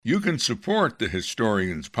You can support the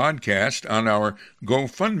Historians Podcast on our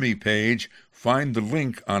GoFundMe page. Find the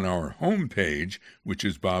link on our homepage, which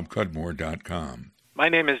is bobcudmore.com. My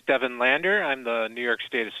name is Devin Lander. I'm the New York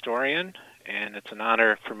State historian, and it's an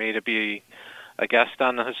honor for me to be a guest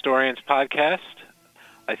on the Historians Podcast.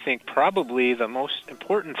 I think probably the most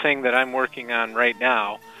important thing that I'm working on right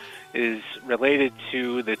now is related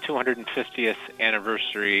to the 250th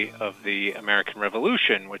anniversary of the American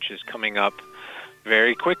Revolution, which is coming up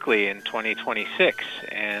very quickly in 2026.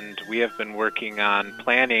 And we have been working on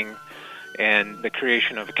planning and the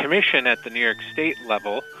creation of a commission at the New York State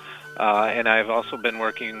level. And I've also been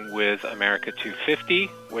working with America 250,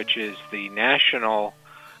 which is the national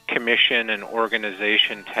commission and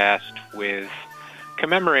organization tasked with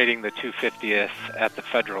commemorating the 250th at the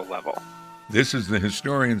federal level. This is the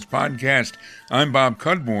Historians Podcast. I'm Bob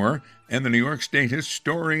Cudmore, and the New York State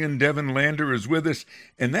historian Devin Lander is with us.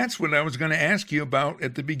 And that's what I was going to ask you about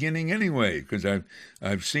at the beginning anyway, because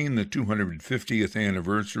I've seen the 250th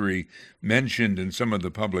anniversary mentioned in some of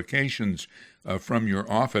the publications from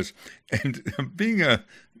your office. And being a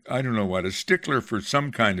stickler for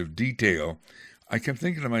some kind of detail, I kept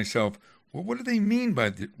thinking to myself, well, what do they mean by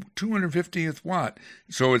the 250th what?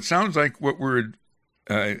 So it sounds like what we're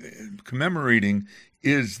commemorating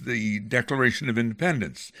is the Declaration of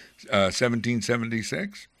Independence,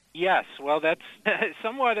 1776? Yes, well, that's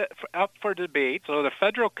somewhat up for debate. So the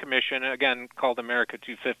Federal Commission, again called America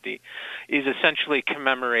 250, is essentially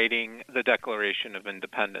commemorating the Declaration of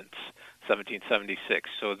Independence, 1776.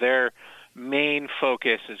 So their main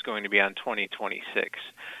focus is going to be on 2026.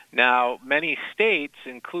 Now, many states,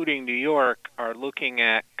 including New York, are looking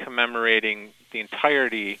at commemorating the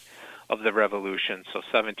entirety of the Revolution, so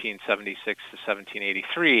 1776 to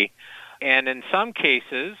 1783. And in some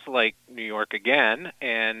cases, like New York again,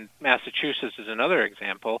 and Massachusetts is another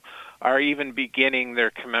example, are even beginning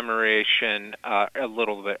their commemoration a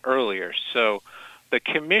little bit earlier. So the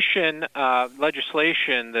commission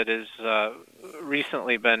legislation that has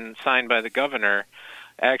recently been signed by the governor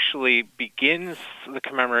actually begins the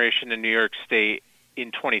commemoration in New York State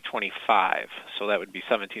in 2025. So that would be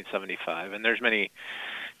 1775. And there's many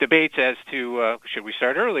debates as to should we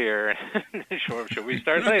start earlier, should we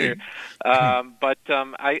start later? But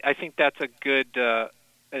I think that's a good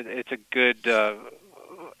it's a good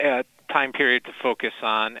time period to focus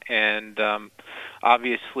on, and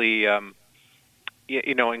obviously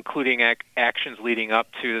including actions leading up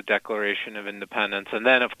to the Declaration of Independence. And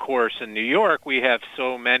then, of course, in New York, we have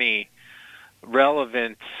so many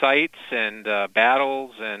relevant sites and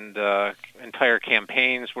battles and entire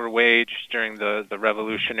campaigns were waged during the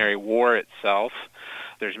Revolutionary War itself.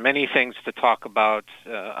 There's many things to talk about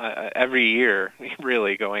every year,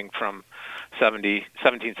 really, going from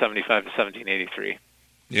 1775 to 1783.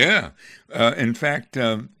 Yeah. In fact,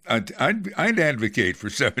 I'd advocate for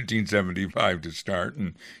 1775 to start,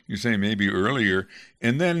 and you say maybe earlier,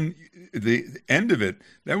 and then the end of it,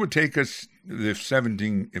 that would take us, if it's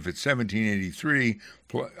 1783,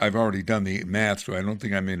 I've already done the math, so I don't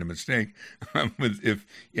think I made a mistake. If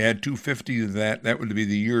you add 250 to that, that would be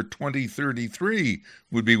the year 2033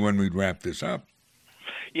 would be when we'd wrap this up.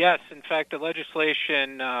 Yes, in fact, the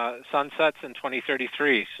legislation sunsets in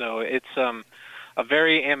 2033, so it's a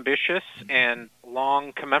very ambitious and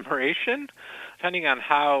long commemoration, depending on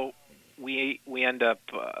how we end up,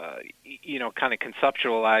 kind of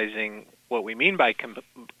conceptualizing what we mean by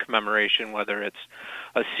commemoration, whether it's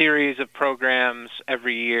a series of programs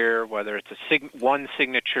every year, whether it's one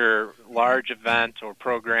signature large event or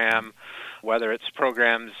program, whether it's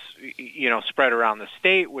programs, spread around the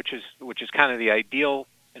state, which is kind of the ideal,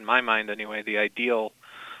 in my mind anyway, the ideal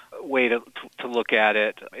way to look at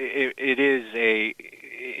it. It is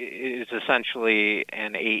essentially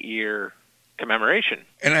an 8-year commemoration.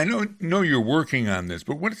 And I know you're working on this,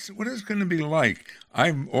 but what is it going to be like?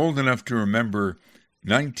 I'm old enough to remember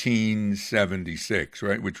 1976,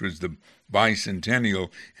 right, which was the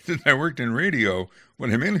bicentennial. Since I worked in radio,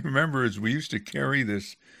 what I mainly remember is we used to carry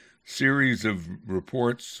this series of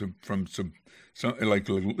reports from some like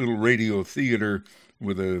a little radio theater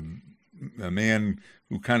with a man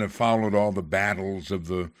who kind of followed all the battles of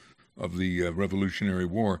the Revolutionary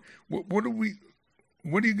War. What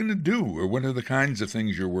are you going to do, or what are the kinds of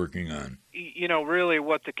things you're working on? Really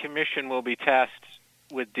what the commission will be tasked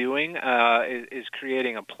with doing is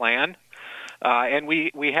creating a plan. And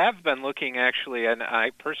we have been looking, actually, and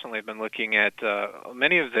I personally have been looking at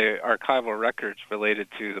many of the archival records related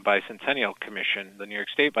to the Bicentennial Commission, the New York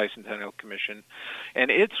State Bicentennial Commission,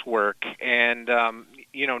 and its work, and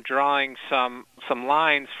drawing some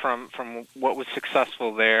lines from what was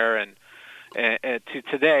successful there, and to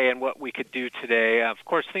today and what we could do today. Of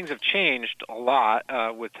course, things have changed a lot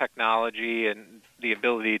with technology and the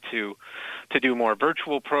ability to do more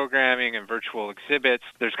virtual programming and virtual exhibits.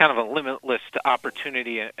 There's kind of a limitless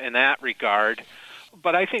opportunity in that regard.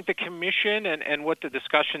 But I think the commission and what the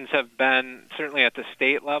discussions have been, certainly at the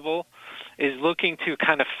state level, is looking to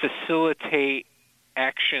kind of facilitate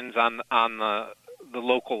actions on the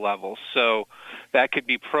local level. So that could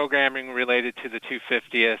be programming related to the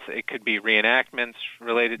 250th. It could be reenactments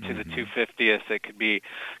related to the 250th. It could be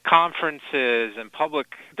conferences and public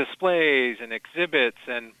displays and exhibits.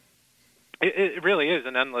 And it really is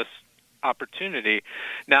an endless opportunity.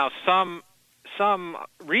 Now, some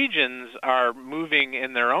regions are moving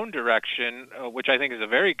in their own direction, which I think is a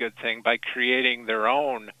very good thing, by creating their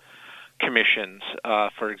own commissions.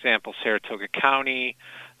 For example, Saratoga County,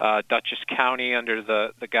 Dutchess County, under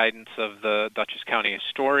the guidance of the Dutchess County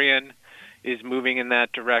historian, is moving in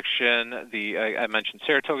that direction. I mentioned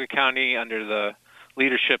Saratoga County under the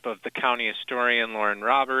leadership of the county historian Lauren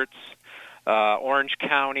Roberts. Orange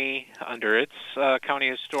County under its county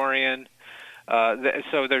historian.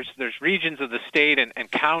 So there's regions of the state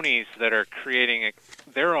and counties that are creating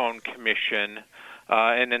their own commission.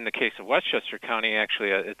 And in the case of Westchester County,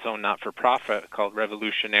 actually its own not-for-profit called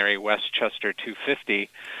Revolutionary Westchester 250,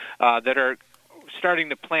 that are starting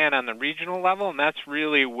to plan on the regional level, and that's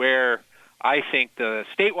really where I think a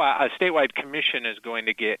statewide commission is going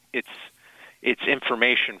to get its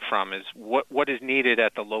information from, is what is needed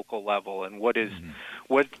at the local level, and what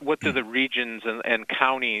do the regions and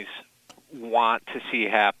counties want to see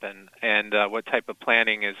happen, and what type of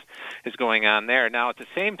planning is going on there. Now, at the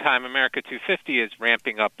same time, America 250 is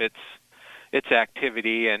ramping up its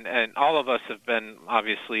activity, and all of us have been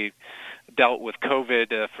obviously dealt with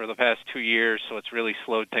COVID for the past 2 years, so it's really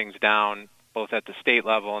slowed things down both at the state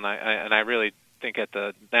level and I really think at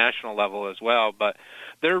the national level as well. But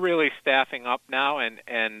they're really staffing up now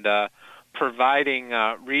and providing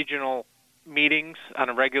regional meetings on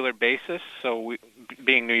a regular basis. So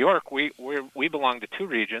being New York, we belong to two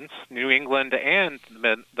regions, New England and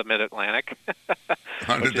the Mid-Atlantic.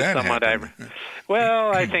 How did that happen?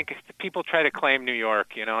 Well, I think people try to claim New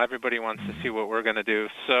York. Everybody wants to see what we're going to do.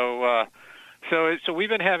 So we've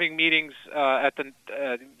been having meetings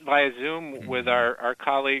via Zoom with our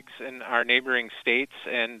colleagues in our neighboring states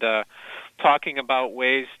and talking about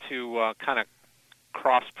ways to kind of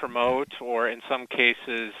cross-promote, or in some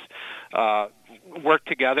cases work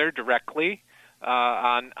together directly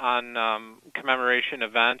on commemoration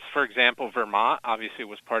events. For example, Vermont obviously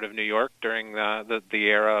was part of New York during the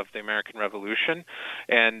era of the American Revolution,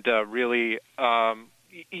 and really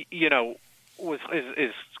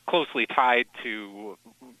is closely tied to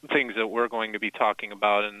things that we're going to be talking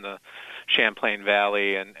about in the Champlain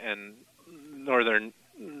Valley and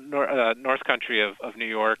North Country of New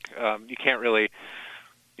York. You can't really,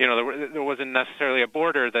 there wasn't necessarily a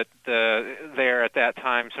border that there at that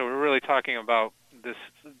time. So we're really talking about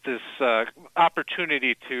this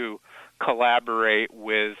opportunity to collaborate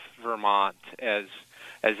with Vermont as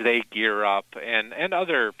they gear up, and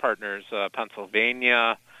other partners,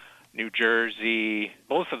 Pennsylvania, New Jersey.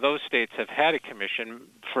 Both of those states have had a commission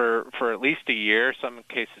for at least a year, some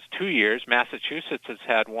cases 2 years. Massachusetts has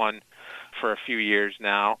had one for a few years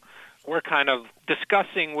now. We're kind of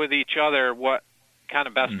discussing with each other what kind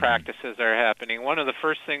of best practices are happening. One of the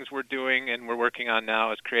first things we're doing and we're working on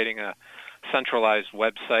now is creating a centralized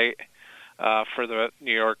website for the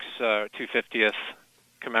New York's 250th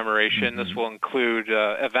commemoration. This will include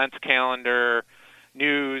events calendar,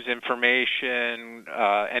 news, information,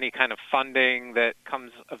 any kind of funding that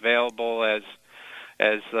comes available as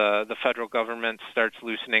the federal government starts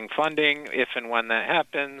loosening funding, if and when that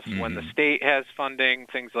happens, when the state has funding,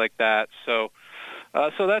 things like that. So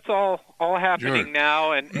that's all happening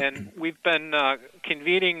now, and we've been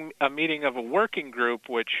convening a meeting of a working group,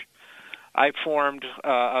 which I formed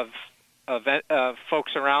of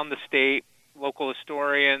folks around the state, local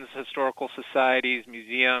historians, historical societies,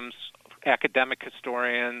 museums, academic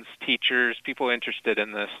historians, teachers, people interested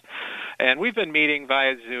in this. And we've been meeting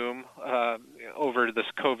via Zoom over this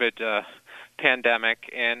COVID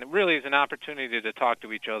pandemic, and it really is an opportunity to talk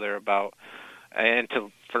to each other about, and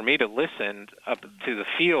for me to listen up to the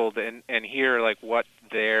field and hear like what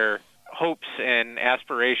their hopes and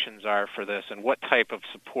aspirations are for this, and what type of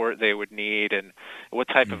support they would need, and what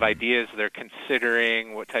type of ideas they're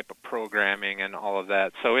considering, what type of programming, and all of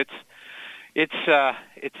that. So it's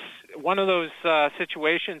one of those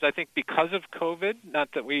situations, I think, because of COVID, not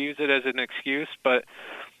that we use it as an excuse, but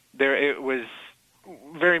it was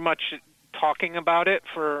very much talking about it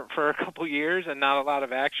for a couple years and not a lot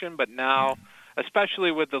of action. But now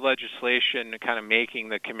especially with the legislation kind of making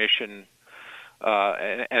the commission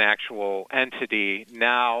an actual entity.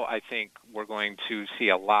 Now I think we're going to see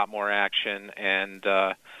a lot more action and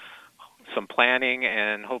some planning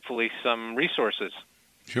and hopefully some resources.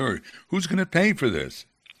 Sure. Who's going to pay for this?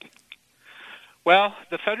 Well,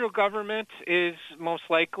 the federal government is most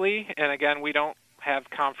likely, and again, we don't have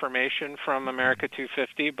confirmation from America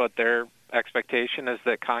 250, but their expectation is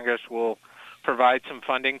that Congress will provide some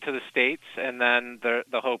funding to the states, and then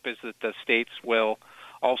the hope is that the states will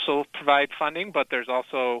also provide funding. But there's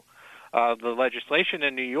also the legislation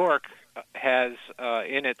in New York has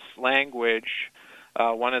in its language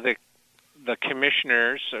one of the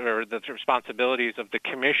commissioners, or the responsibilities of the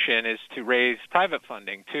commission, is to raise private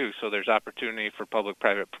funding too. So there's opportunity for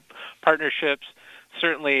public-private partnerships.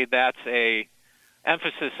 Certainly that's a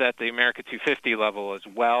emphasis at the America 250 level as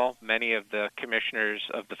well. Many of the commissioners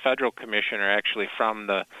of the Federal Commission are actually from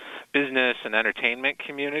the business and entertainment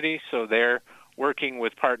community, so they're working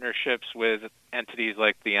with partnerships with entities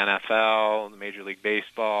like the NFL, the Major League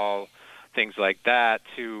Baseball, things like that,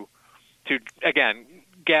 to again,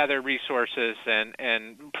 gather resources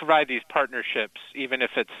and provide these partnerships, even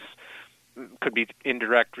if could be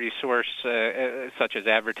indirect resource such as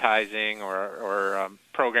advertising or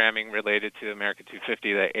programming related to America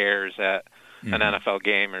 250 that airs at an NFL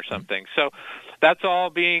game or something. So that's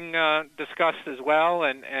all being discussed as well,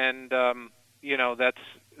 and that's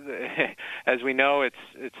as we know,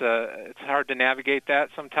 it's hard to navigate that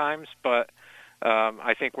sometimes, but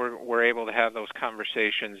I think we're able to have those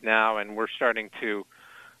conversations now, and we're starting to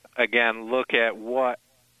again look at what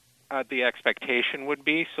the expectation would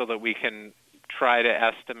be so that we can try to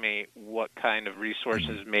estimate what kind of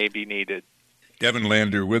resources may be needed. Devin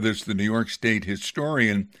Lander with us, the New York State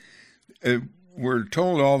historian. We're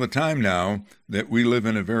told all the time now that we live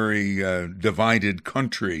in a very divided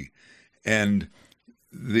country, and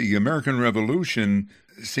the American Revolution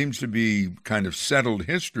seems to be kind of settled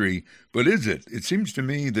history, but is it? It seems to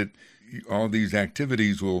me that all these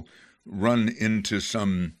activities will run into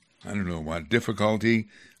some, difficulty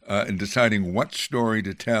in deciding what story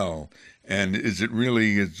to tell. And is it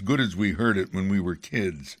really as good as we heard it when we were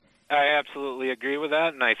kids? I absolutely agree with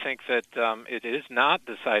that, and I think that it is not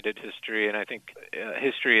decided history, and I think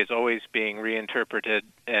history is always being reinterpreted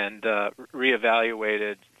and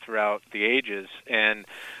reevaluated throughout the ages, and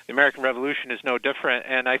the American Revolution is no different,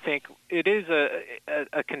 and I think it is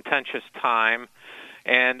a contentious time,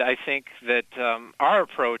 and I think that our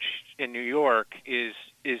approach in New York is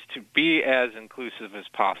to be as inclusive as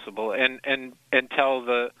possible and tell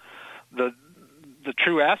the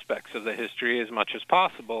true aspects of the history as much as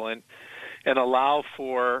possible, and allow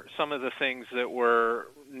for some of the things that were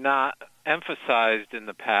not emphasized in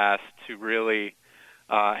the past to really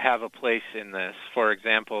have a place in this. For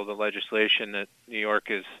example, the legislation that New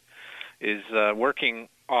York is working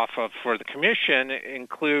off of for the Commission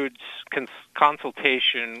includes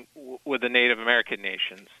consultation with the Native American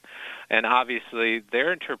nations, and obviously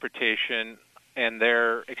their interpretation and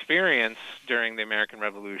their experience during the American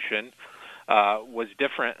Revolution was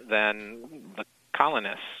different than the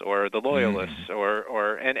colonists or the loyalists,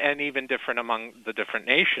 and even different among the different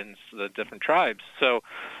nations, the different tribes. So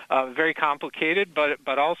very complicated,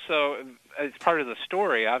 but also as part of the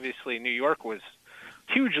story, obviously New York was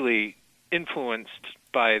hugely influenced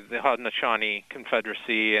by the Haudenosaunee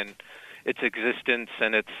Confederacy and its existence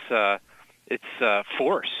and its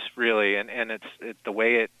force, really, and the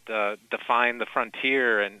way it defined the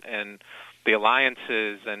frontier and the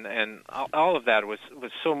alliances and all of that was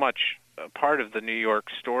so much part of the New York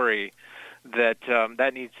story that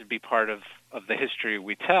that needs to be part of the history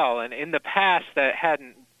we tell. And in the past, that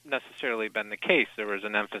hadn't necessarily been the case. There was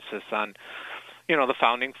an emphasis on, the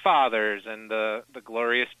founding fathers and the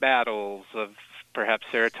glorious battles of perhaps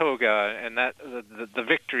Saratoga and that the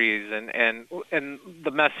victories and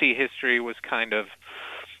the messy history was kind of,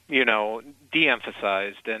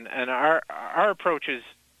 de-emphasized. And our approach is,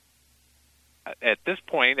 at this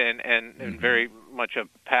point, and very much a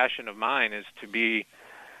passion of mine, is to be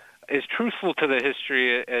as truthful to the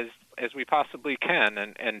history as we possibly can,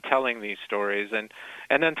 and telling these stories, and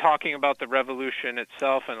then talking about the revolution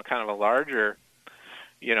itself and kind of a larger,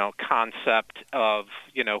 concept of,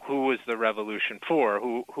 who was the revolution for,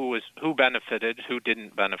 who benefited, who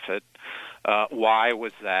didn't benefit, why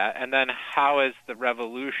was that, and then how has the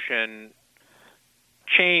revolution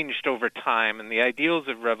changed over time, and the ideals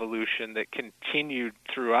of revolution that continued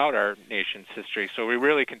throughout our nation's history. So we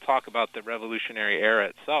really can talk about the revolutionary era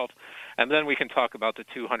itself, and then we can talk about the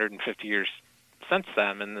 250 years since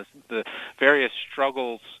then and the various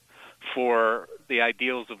struggles for the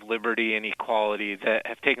ideals of liberty and equality that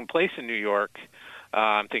have taken place in New York.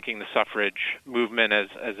 I'm thinking the suffrage movement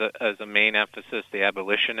as a main emphasis, the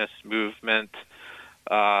abolitionist movement,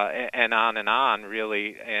 and on,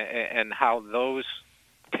 really, and how those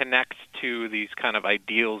connect to these kind of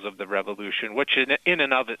ideals of the revolution, which in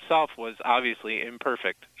and of itself was obviously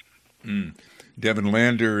imperfect. Devin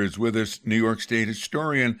Lander is with us, New York State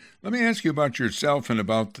historian. Let me ask you about yourself and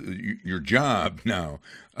about your job now.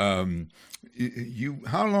 How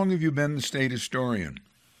long have you been the state historian?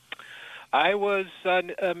 I was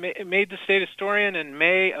made the state historian in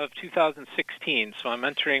May of 2016, so I'm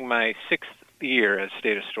entering my 6th year as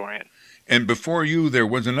state historian. And before you, there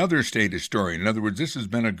was another state historian. In other words, this has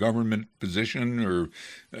been a government position or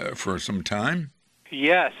for some time?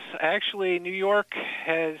 Yes. Actually, New York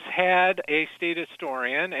has had a state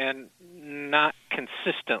historian, and not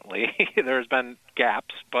consistently. There's been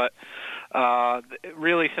gaps, but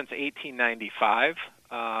really since 1895.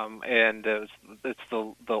 And it's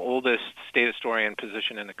the oldest state historian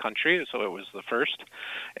position in the country, so it was the first.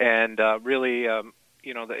 And really,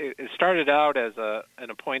 it started out as an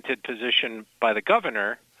appointed position by the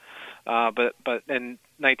governor, but in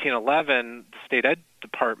 1911, the state ed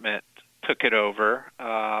department took it over,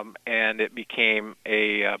 and it became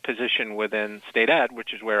a position within state ed,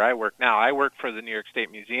 which is where I work now. I work for the New York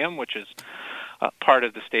State Museum, which is part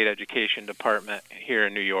of the state education department here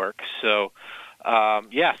in New York. So,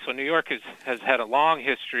 so New York has had a long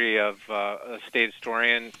history of a state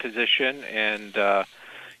historian position, and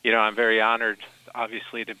I'm very honored,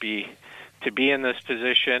 obviously, to be in this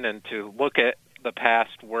position and to look at the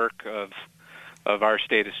past work of our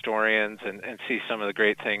state historians and see some of the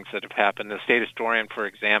great things that have happened. The state historian, for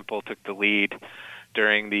example, took the lead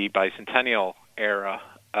during the bicentennial era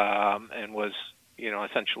and was,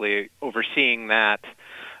 essentially overseeing that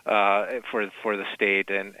for the state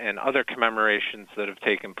and other commemorations that have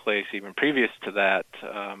taken place even previous to that,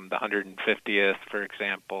 the 150th, for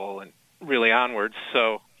example, and really onwards.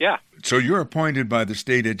 So, yeah. So you're appointed by the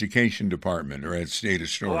state education department or as state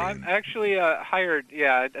historian? Well, I'm actually hired.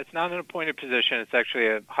 Yeah, it's not an appointed position. It's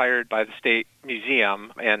actually hired by the state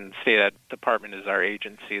museum, and state ed department is our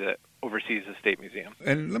agency that oversees the state museum.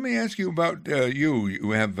 And let me ask you about you.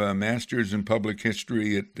 You have a master's in public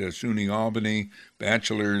history at SUNY Albany,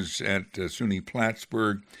 bachelor's at SUNY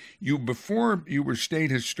Plattsburgh. Before you were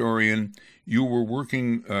state historian, you were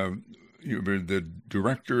working. You were the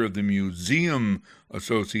director of the Museum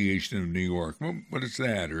Association of New York. What is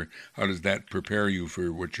that, or how does that prepare you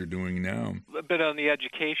for what you're doing now? A bit on the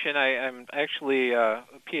education. I'm actually a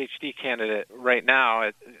PhD candidate right now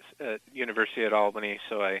at University at Albany,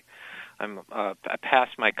 so I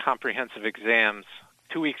passed my comprehensive exams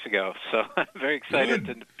 2 weeks ago, so I'm very excited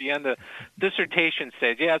to be on the dissertation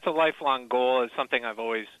stage. Yeah, it's a lifelong goal. It's something I've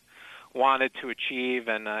always wanted to achieve,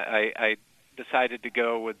 and I decided to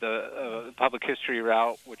go with the public history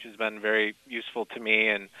route, which has been very useful to me,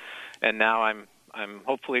 and now I'm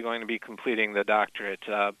hopefully going to be completing the doctorate.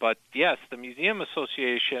 But yes, the Museum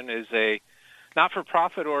Association is a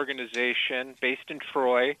not-for-profit organization based in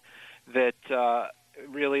Troy that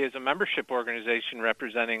really is a membership organization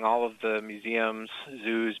representing all of the museums,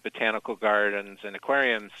 zoos, botanical gardens, and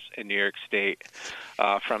aquariums in New York State,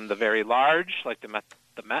 from the very large, like the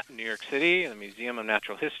Met in New York City, and the Museum of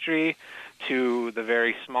Natural History, to the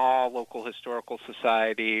very small local historical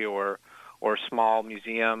society or small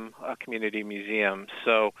museum, community museum.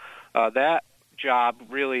 So that job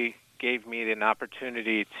really gave me an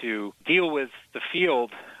opportunity to deal with the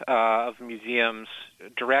field of museums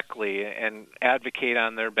directly and advocate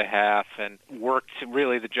on their behalf, and work to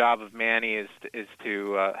really, the job of Manny is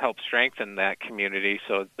to help strengthen that community.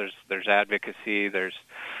 So there's advocacy.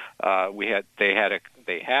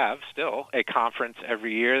 They have still a conference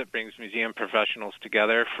every year that brings museum professionals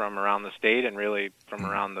together from around the state and really from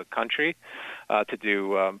around the country to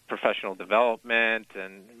do professional development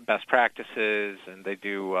and best practices. And they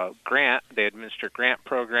do they administer grant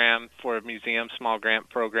program for museums, small grant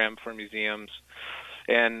program for museums,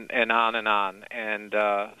 and on and on. And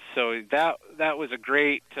so that was a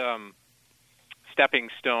great stepping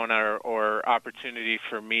stone or opportunity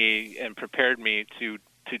for me, and prepared me to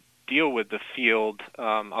deal with the field,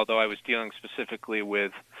 although I was dealing specifically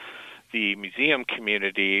with the museum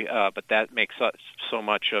community, but that makes up so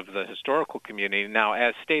much of the historical community. Now,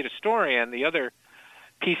 as state historian, the other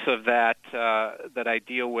piece of that that I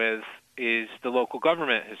deal with is the local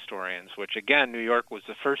government historians, which, again, New York was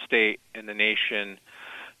the first state in the nation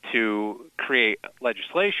to create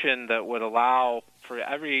legislation that would allow for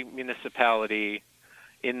every municipality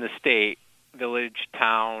in the state, village,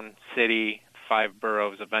 town, city, 5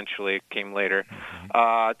 boroughs. Eventually, it came later,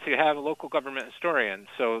 to have a local government historian.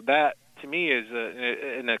 So that, to me, is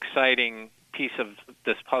an exciting piece of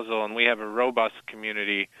this puzzle, and we have a robust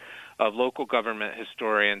community of local government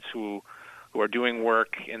historians who are doing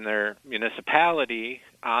work in their municipality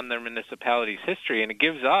on their municipality's history, and it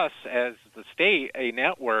gives us, as the state, a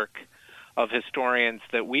network of historians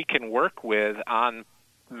that we can work with on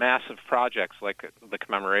massive projects like the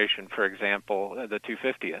commemoration, for example, the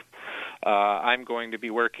 250th. I'm going to be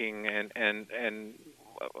working and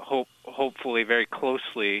hopefully very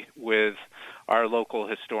closely with our local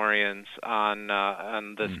historians on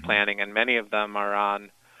this planning, and many of them are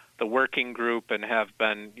on the working group and have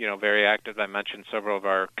been, very active. I mentioned several of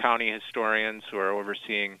our county historians who are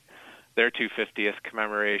overseeing their 250th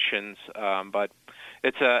commemorations, but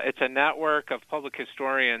it's a network of public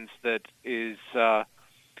historians that is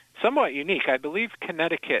somewhat unique. I believe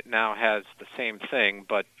Connecticut now has the same thing,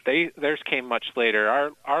 but theirs came much later.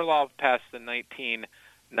 Our law passed in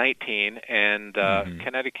 1919, and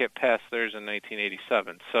Connecticut passed theirs in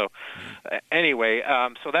 1987. So anyway,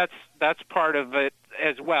 so that's part of it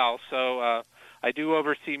as well. So I do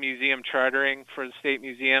oversee museum chartering for the State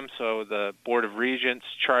Museum. So the Board of Regents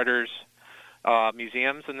charters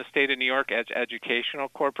museums in the state of New York as educational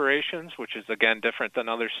corporations, which is, again, different than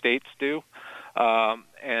other states do.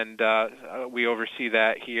 And we oversee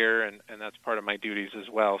that here, and that's part of my duties as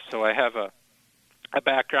well. So I have a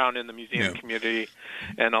background in the museum community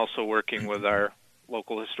and also working with our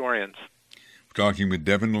local historians. Talking with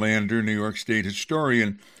Devin Lander, New York State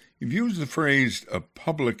historian. You've used the phrase a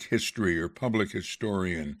public history or public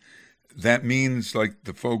historian. That means like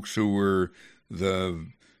the folks who were the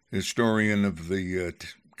historian of the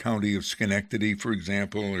county of Schenectady, for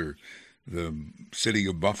example, or the city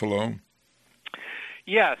of Buffalo?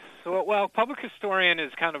 Yes. Well, public historian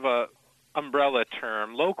is kind of a umbrella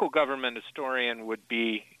term. Local government historian would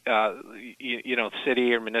be,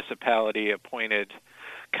 city or municipality appointed,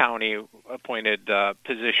 county appointed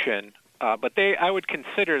position. But I would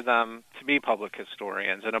consider them to be public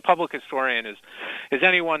historians. And a public historian is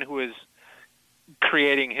anyone who is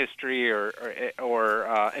creating history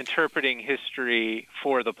or interpreting history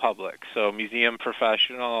for the public. So museum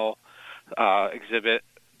professional, exhibit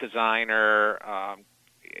designer,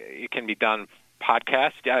 it can be done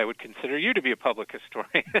podcast. Yeah, I would consider you to be a public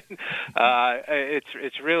historian.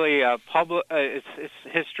 It's really a public. It's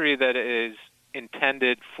history that is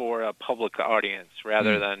intended for a public audience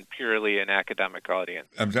rather than purely an academic audience.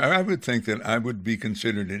 I would think that I would be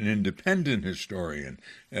considered an independent historian.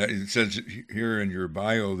 It says here in your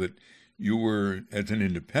bio that you were, as an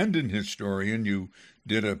independent historian, you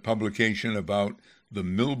did a publication about the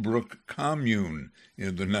Millbrook Commune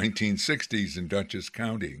in the 1960s in Dutchess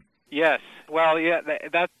County. Yes. Well, yeah,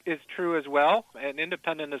 that is true as well. An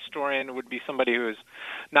independent historian would be somebody who is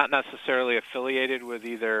not necessarily affiliated with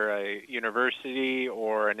either a university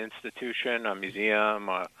or an institution, a museum,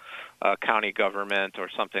 a county government, or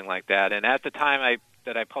something like that. And at the time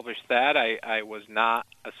that I published that, I was not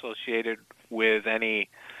associated with any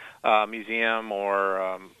museum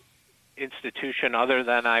or institution other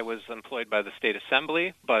than I was employed by the State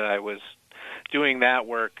Assembly, but I was doing that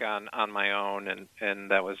work on my own,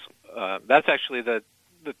 and that was that's actually the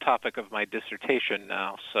topic of my dissertation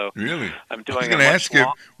now. So really, I'm doing. I was going to ask you,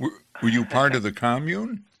 were you part of the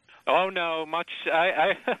commune? Oh no, much.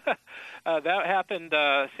 I that happened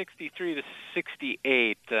 63 to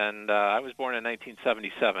 68, and I was born in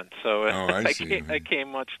 1977. So I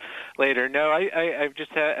came much later. No, I've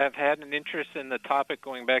just have had an interest in the topic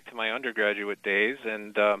going back to my undergraduate days,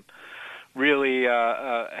 and really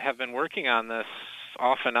have been working on this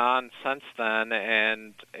off and on since then.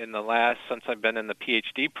 And since I've been in the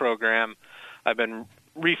PhD program, I've been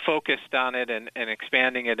refocused on it and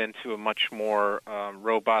expanding it into a much more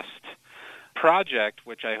robust project,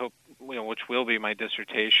 which I hope, which will be my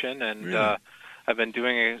dissertation. And really? I've been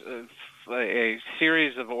doing a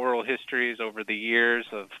series of oral histories over the years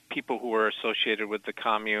of people who were associated with the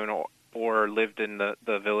commune or lived in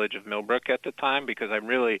the village of Millbrook at the time, because I'm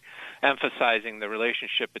really emphasizing the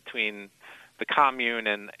relationship between the commune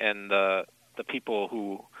and the people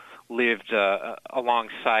who lived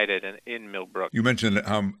alongside it in Millbrook. You mentioned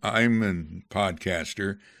I'm a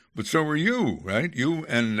podcaster, but so are you, right? You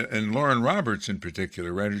and Lauren Roberts in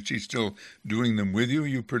particular, right? Is she still doing them with you?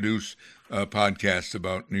 You produce podcasts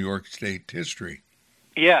about New York State history.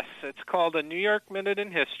 Yes, it's called A New York Minute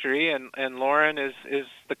in History, and Lauren is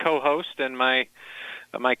the co-host and my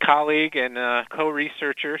colleague and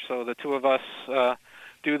co-researcher. So the two of us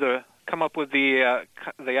do the come up with the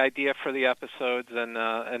idea for the episodes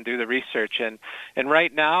and do the research. And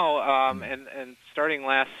right now, and starting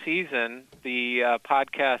last season, the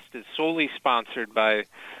podcast is solely sponsored by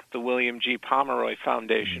the William G. Pomeroy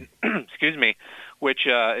Foundation, excuse me, which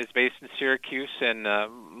is based in Syracuse, and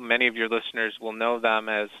many of your listeners will know them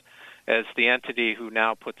as the entity who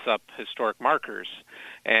now puts up historic markers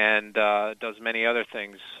and does many other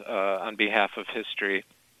things on behalf of history.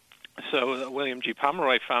 So the William G.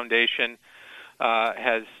 Pomeroy Foundation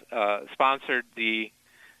has sponsored the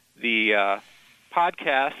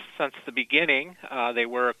podcast since the beginning. They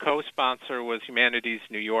were a co-sponsor with Humanities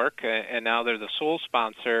New York, and now they're the sole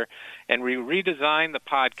sponsor. And we redesigned the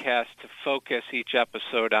podcast to focus each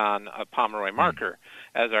episode on a Pomeroy marker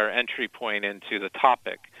as our entry point into the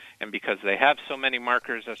topic. And because they have so many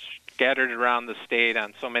markers scattered around the state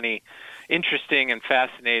on so many interesting and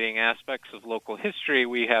fascinating aspects of local history,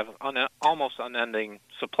 we have almost unending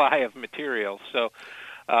supply of material. So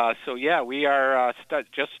we are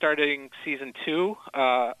just starting season 2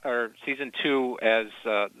 as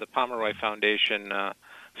the Pomeroy Foundation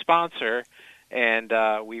sponsor, and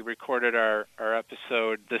we recorded our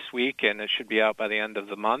episode this week, and it should be out by the end of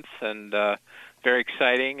the month, and very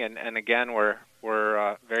exciting. And again, we're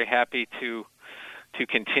very happy to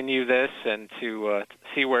continue this and to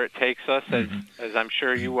see where it takes us. As I'm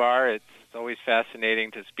sure you are, it's always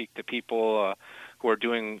fascinating to speak to people who are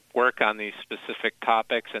doing work on these specific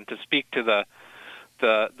topics, and to speak to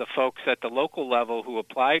the folks at the local level who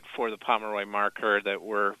applied for the Pomeroy marker that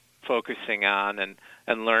we're focusing on,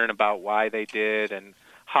 and learn about why they did and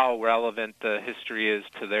how relevant the history is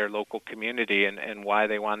to their local community, and why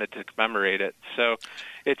they wanted to commemorate it. So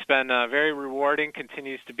it's been very rewarding,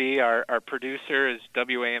 continues to be. Our producer is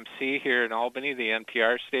WAMC here in Albany, the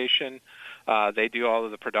NPR station. They do all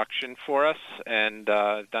of the production for us, and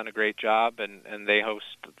done a great job, and they host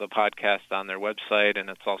the podcast on their website, and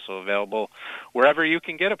it's also available wherever you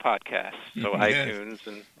can get a podcast, so yes. iTunes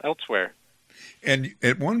and elsewhere. And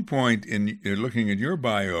at one point, in looking at your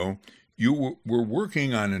bio, you were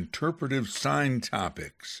working on interpretive sign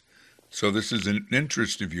topics. So this is an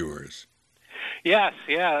interest of yours. Yes,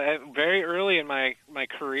 yeah. Very early in my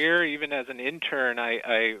career, even as an intern,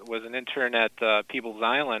 I was an intern at People's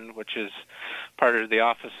Island, which is part of the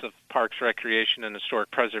Office of Parks, Recreation, and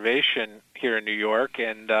Historic Preservation here in New York.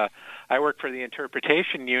 And I worked for the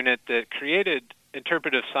interpretation unit that created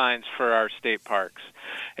interpretive signs for our state parks.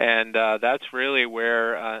 And that's really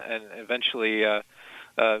where, and eventually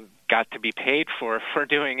got to be paid for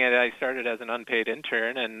doing it. I started as an unpaid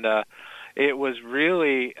intern, and it was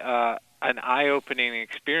really an eye-opening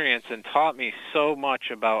experience, and taught me so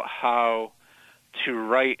much about how to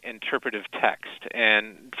write interpretive text,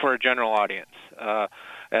 and for a general audience,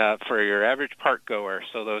 for your average park goer.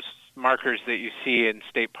 So those markers that you see in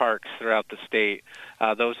state parks throughout the state,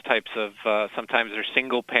 those types of, sometimes they're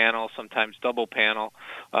single panel, sometimes double panel,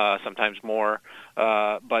 sometimes more,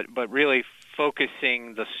 but really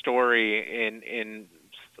focusing the story in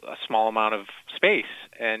a small amount of space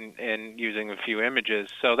and using a few images.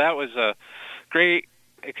 So that was a great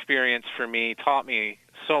experience for me, taught me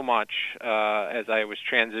so much as I was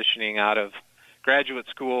transitioning out of graduate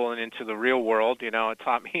school and into the real world. It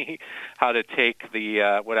taught me how to take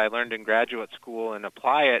the what I learned in graduate school and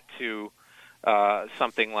apply it to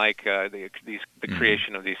something like the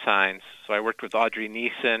creation of these signs. So I worked with Audrey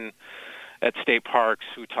Neeson at State Parks,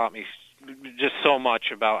 who taught me just so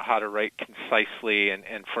much about how to write concisely and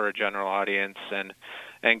for a general audience, and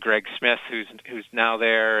Greg Smith, who's now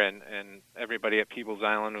there, and everybody at People's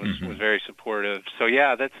Island was very supportive. So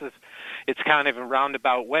yeah, it's kind of a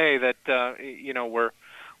roundabout way that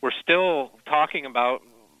we're still talking about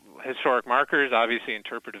historic markers, obviously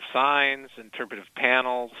interpretive signs, interpretive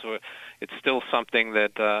panels. So it's still something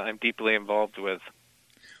that I'm deeply involved with.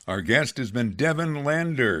 Our guest has been Devin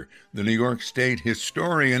Lander, the New York State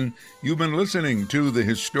historian. You've been listening to the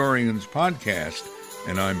Historians Podcast,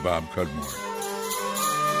 and I'm Bob Cudmore.